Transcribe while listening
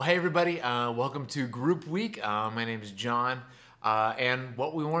Hey everybody, welcome to Group Week. My name is John, and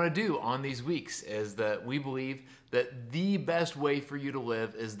what we want to do on these weeks is that we believe that the best way for you to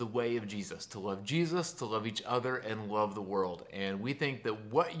live is the way of Jesus, to love each other, and love the world. And we think that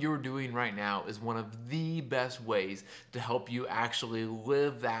what you're doing right now is one of the best ways to help you actually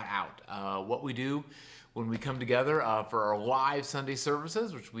live that out. What we do when we come together for our live Sunday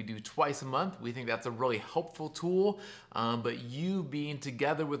services, which we do twice a month. We think that's a really helpful tool, but you being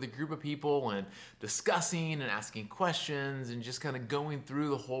together with a group of people and discussing and asking questions and just kind of going through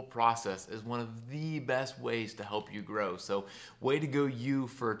the whole process is one of the best ways to help you grow. So way to go you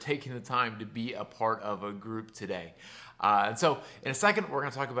for taking the time to be a part of a group today. And so in a second, we're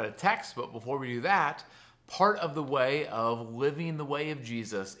going to talk about a text, but before we do that, part of the way of living the way of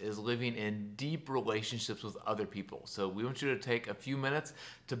Jesus is living in deep relationships with other people. So we want you to take a few minutes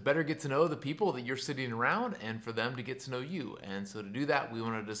to better get to know the people that you're sitting around and for them to get to know you. And so to do that, we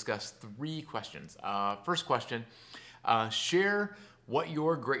want to discuss three questions. First question, share what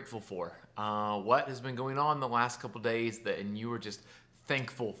you're grateful for. What has been going on the last couple of days and you were just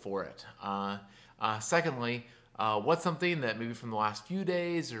thankful for it. Secondly, what's something that maybe from the last few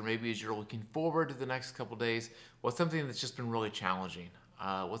days, or maybe as you're looking forward to the next couple days, what's something that's just been really challenging?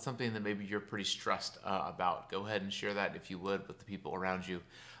 What's something that maybe you're pretty stressed about? Go ahead and share that if you would with the people around you.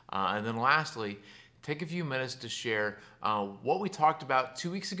 And then lastly, take a few minutes to share what we talked about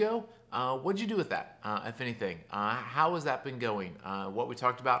 2 weeks ago. What'd you do with that, if anything? How has that been going? What we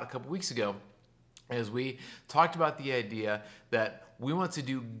talked about a couple weeks ago is we talked about the idea that we want to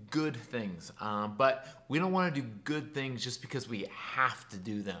do good things, but we don't want to do good things just because we have to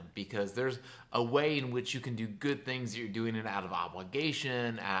do them, because there's a way in which you can do good things that you're doing it out of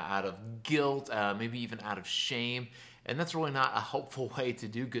obligation, out of guilt, maybe even out of shame, and that's really not a helpful way to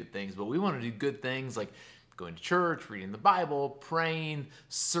do good things. But we want to do good things like going to church, reading the Bible, praying,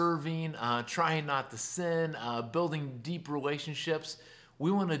 serving, trying not to sin, building deep relationships.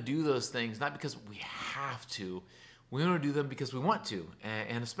 We want to do those things not because we have to. We want to do them because we want to.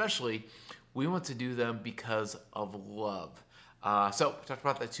 And especially, we want to do them because of love. So we talked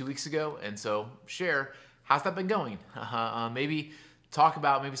about that 2 weeks ago. And so share, how's that been going? Maybe talk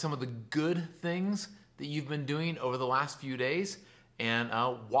about maybe some of the good things that you've been doing over the last few days. And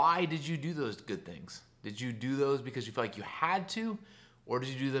why did you do those good things? Did you do those because you felt like you had to? Or did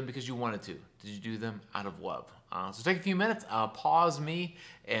you do them because you wanted to? Did you do them out of love? So take a few minutes, pause me,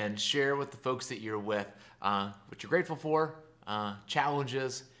 and share with the folks that you're with what you're grateful for,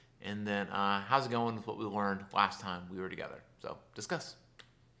 challenges, and then how's it going with what we learned last time we were together. So discuss.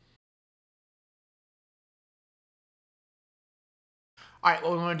 All right,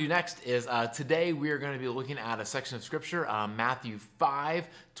 what we want to do next is today we are going to be looking at a section of scripture, Matthew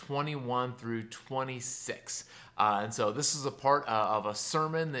 5:21 through 26. And so this is a part of a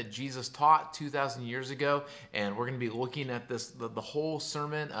sermon that Jesus taught 2,000 years ago, and we're going to be looking at the whole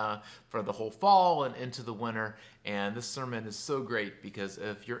sermon for the whole fall and into the winter. And this sermon is so great because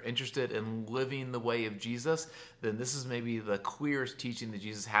if you're interested in living the way of Jesus, then this is maybe the clearest teaching that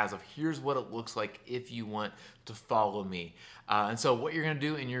Jesus has of here's what it looks like if you want to follow me. And so what you're going to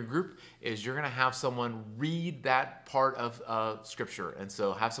do in your group is you're going to have someone read that part of Scripture. And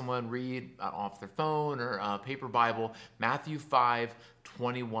so have someone read off their phone or paper Bible, Matthew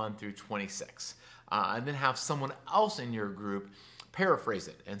 5:21 through 26. And then have someone else in your group paraphrase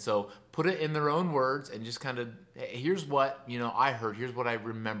it. And so put it in their own words and just kind of, hey, here's what I heard, here's what I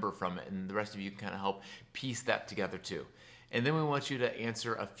remember from it. And the rest of you can kind of help piece that together too. And then we want you to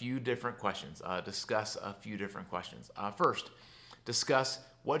answer a few different questions, discuss a few different questions. First, discuss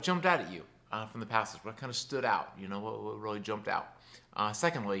what jumped out at you from the passage, what kind of stood out, what really jumped out.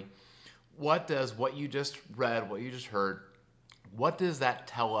 Secondly, what does what you just read, what you just heard, what does that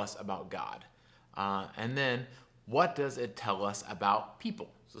tell us about God? And then, what does it tell us about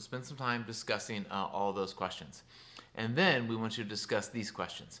people? So spend some time discussing all those questions. And then we want you to discuss these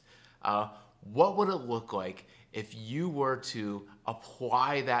questions. What would it look like if you were to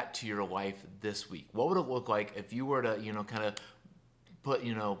apply that to your life this week? What would it look like if you were to, kind of put,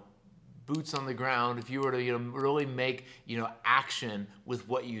 boots on the ground, if you were to, really make, action with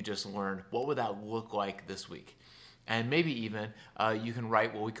what you just learned? What would that look like this week? And maybe even you can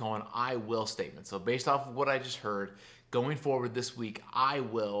write what we call an I will statement. So based off of what I just heard, going forward this week, I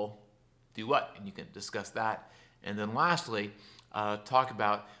will do what? And you can discuss that. And then lastly, talk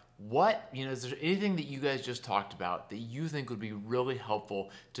about is there anything that you guys just talked about that you think would be really helpful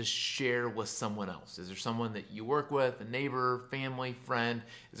to share with someone else? Is there someone that you work with, a neighbor, family, friend?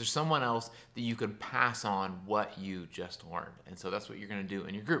 Is there someone else that you can pass on what you just learned? And so that's what you're going to do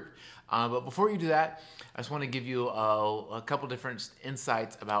in your group. But before you do that, I just want to give you a couple different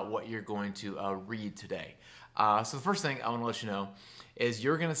insights about what you're going to read today. So the first thing I want to let you know is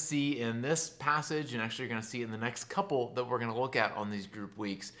you're going to see in this passage, and actually you're going to see in the next couple that we're going to look at on these group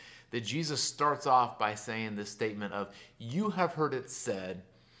weeks, that Jesus starts off by saying this statement of, "You have heard it said,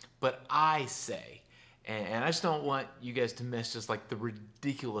 but I say." And I just don't want you guys to miss just like the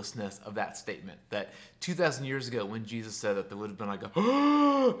ridiculousness of that statement. That 2,000 years ago when Jesus said that, there would have been like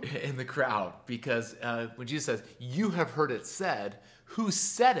a in the crowd. Because when Jesus says, "You have heard it said," who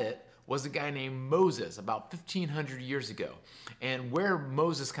said it was a guy named Moses about 1,500 years ago. And where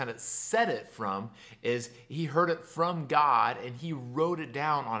Moses kind of said it from is he heard it from God and he wrote it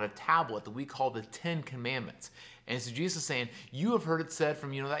down on a tablet that we call the Ten Commandments. And so Jesus is saying, you have heard it said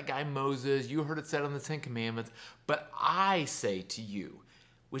from, that guy Moses, you heard it said on the Ten Commandments, but I say to you,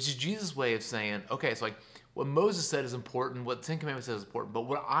 which is Jesus' way of saying, okay, it's like what Moses said is important, what the Ten Commandments said is important, but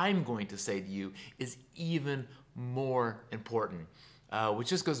what I'm going to say to you is even more important. Which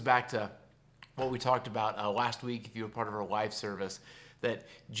just goes back to what we talked about last week, if you were part of our live service, that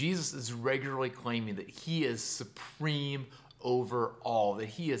Jesus is regularly claiming that he is supreme over all, that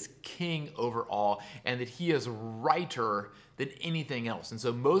he is king over all, and that he is righter than anything else. And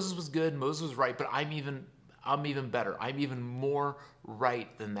so Moses was good, Moses was right, but I'm even better. I'm even more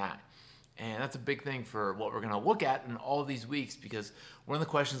right than that. And that's a big thing for what we're going to look at in all these weeks, because one of the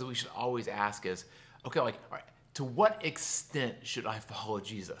questions that we should always ask is, okay, all right, to what extent should I follow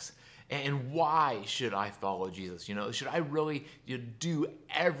Jesus? And why should I follow Jesus? Should I really do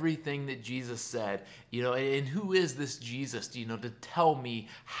everything that Jesus said? And who is this Jesus, to tell me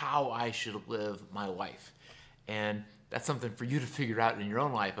how I should live my life? And that's something for you to figure out in your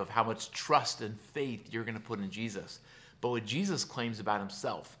own life, of how much trust and faith you're going to put in Jesus. But what Jesus claims about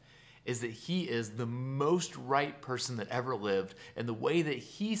himself is that he is the most right person that ever lived, and the way that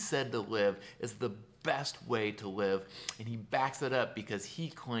he said to live is the best way to live, and he backs it up because he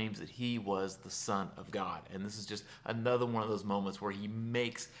claims that he was the Son of God. And this is just another one of those moments where he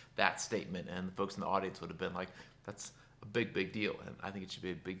makes that statement, and the folks in the audience would have been like, that's a big deal, and I think it should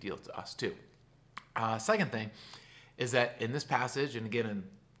be a big deal to us too. Second thing is that in this passage, and again in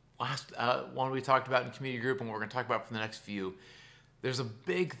last one we talked about in community group, and what we're going to talk about for the next few, there's a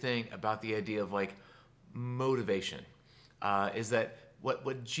big thing about the idea of like motivation, is that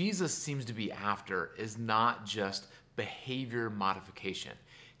what Jesus seems to be after is not just behavior modification.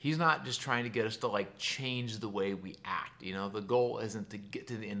 He's not just trying to get us to like change the way we act. The goal isn't to get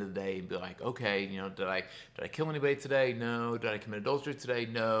to the end of the day and be like, okay, did I kill anybody today? No. Did I commit adultery today?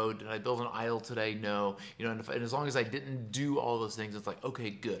 No. Did I build an idol today? No. And as long as I didn't do all those things, it's like,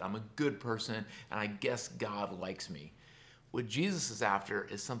 okay, good. I'm a good person, and I guess God likes me. What Jesus is after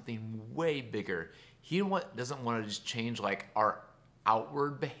is something way bigger. He doesn't want to just change like our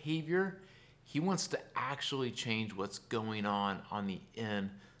outward behavior. He wants to actually change what's going on the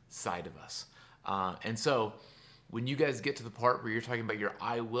inside of us. And so when you guys get to the part where you're talking about your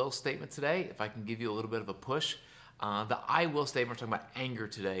I will statement today, if I can give you a little bit of a push, the I will statement, we're talking about anger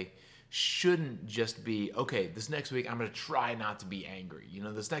today, shouldn't just be, okay, this next week I'm going to try not to be angry.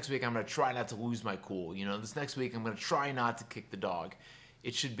 This next week I'm going to try not to lose my cool. This next week I'm going to try not to kick the dog.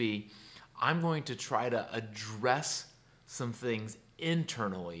 It should be, I'm going to try to address some things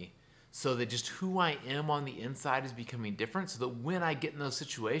internally so that just who I am on the inside is becoming different, so that when I get in those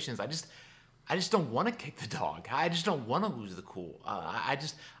situations, I just don't want to kick the dog. I just don't want to lose the cool. I'm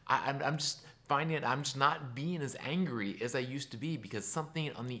just finding it, I'm just not being as angry as I used to be, because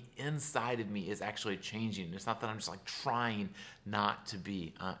something on the inside of me is actually changing. It's not that I'm just like trying not to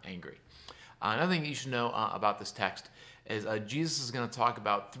be angry. Another thing you should know about this text is Jesus is going to talk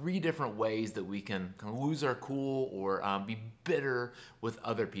about 3 different ways that we can kind of lose our cool or be bitter with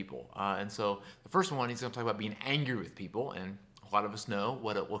other people. And so the first one, he's going to talk about being angry with people. And a lot of us know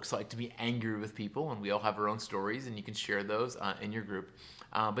what it looks like to be angry with people, and we all have our own stories, and you can share those in your group.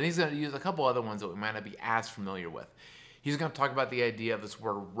 But he's going to use a couple other ones that we might not be as familiar with. He's going to talk about the idea of this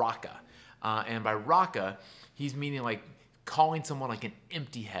word raka. And by raka, he's meaning like calling someone like an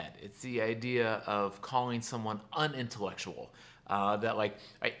empty head. It's the idea of calling someone unintellectual. That like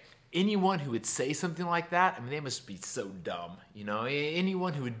anyone who would say something like that, I mean, they must be so dumb.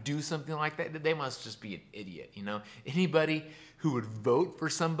 Anyone who would do something like that, they must just be an idiot. Anybody who would vote for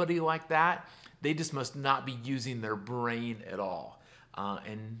somebody like that, they just must not be using their brain at all.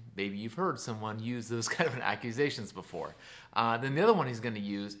 And maybe you've heard someone use those kind of accusations before. Then the other one he's going to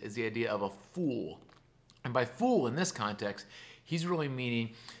use is the idea of a fool. And by fool in this context, he's really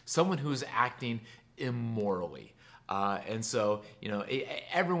meaning someone who's acting immorally. And so,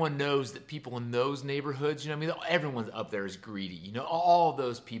 everyone knows that people in those neighborhoods, everyone up there is greedy. All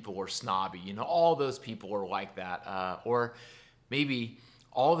those people are snobby. All those people are like that. Or maybe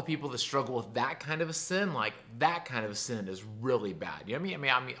all the people that struggle with that kind of a sin, like that kind of a sin is really bad. I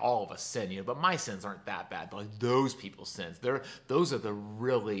mean, all of us sin, but my sins aren't that bad. But like those people's sins, those are the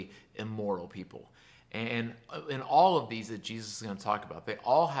really immoral people. And in all of these that Jesus is going to talk about, they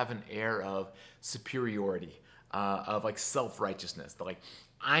all have an air of superiority, of like self-righteousness. They're like,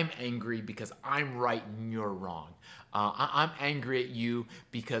 I'm angry because I'm right and you're wrong. I'm angry at you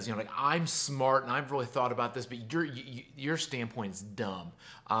because I'm smart and I've really thought about this, but your standpoint is dumb.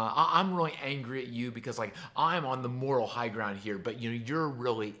 I'm really angry at you because I'm on the moral high ground here, but you're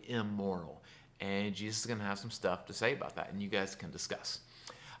really immoral. And Jesus is going to have some stuff to say about that, and you guys can discuss.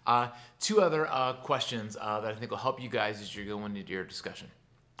 Two other questions that I think will help you guys as you're going into your discussion.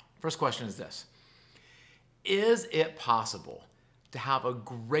 First question is this: is it possible to have a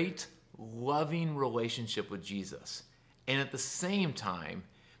great, loving relationship with Jesus and at the same time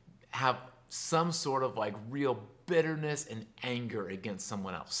have some sort of real bitterness and anger against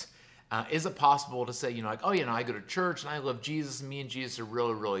someone else? Is it possible to say, I go to church and I love Jesus and me and Jesus are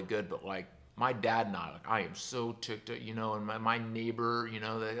really, really good, but my dad and I am so ticked at, and my neighbor,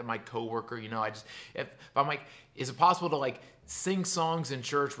 my coworker, if I'm is it possible to sing songs in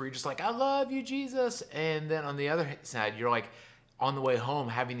church where you're just I love you, Jesus, and then on the other side, you're on the way home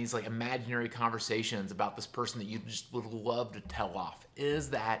having these imaginary conversations about this person that you just would love to tell off? Is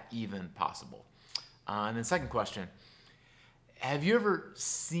that even possible? And then second question, have you ever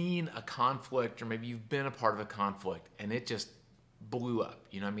seen a conflict, or maybe you've been a part of a conflict and it just blew up?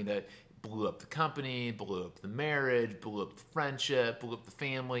 That blew up the company, blew up the marriage, blew up the friendship, blew up the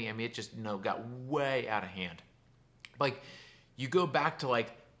family. It just, got way out of hand. You go back to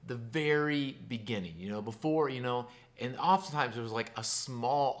the very beginning, before, and oftentimes it was a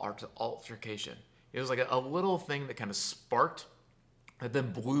small altercation. It was a little thing that kind of sparked that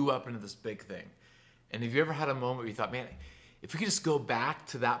then blew up into this big thing. And have you ever had a moment where you thought, man, if we could just go back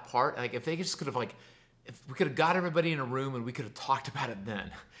to that part, if they just could have if we could have got everybody in a room and we could have talked about it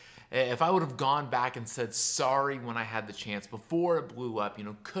then. If I would have gone back and said sorry when I had the chance before it blew up,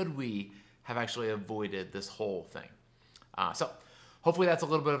 could we have actually avoided this whole thing? So hopefully that's a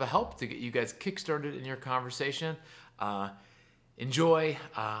little bit of a help to get you guys kickstarted in your conversation. Enjoy.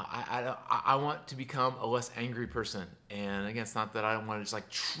 I want to become a less angry person. And again, it's not that I don't want to just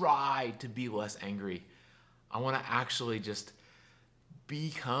try to be less angry. I want to actually just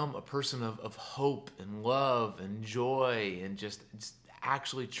become a person of hope and love and joy and just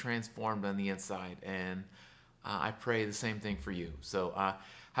actually transformed on the inside. And I pray the same thing for you. So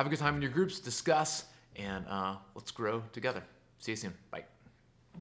have a good time in your groups, discuss, and let's grow together. See you soon. Bye.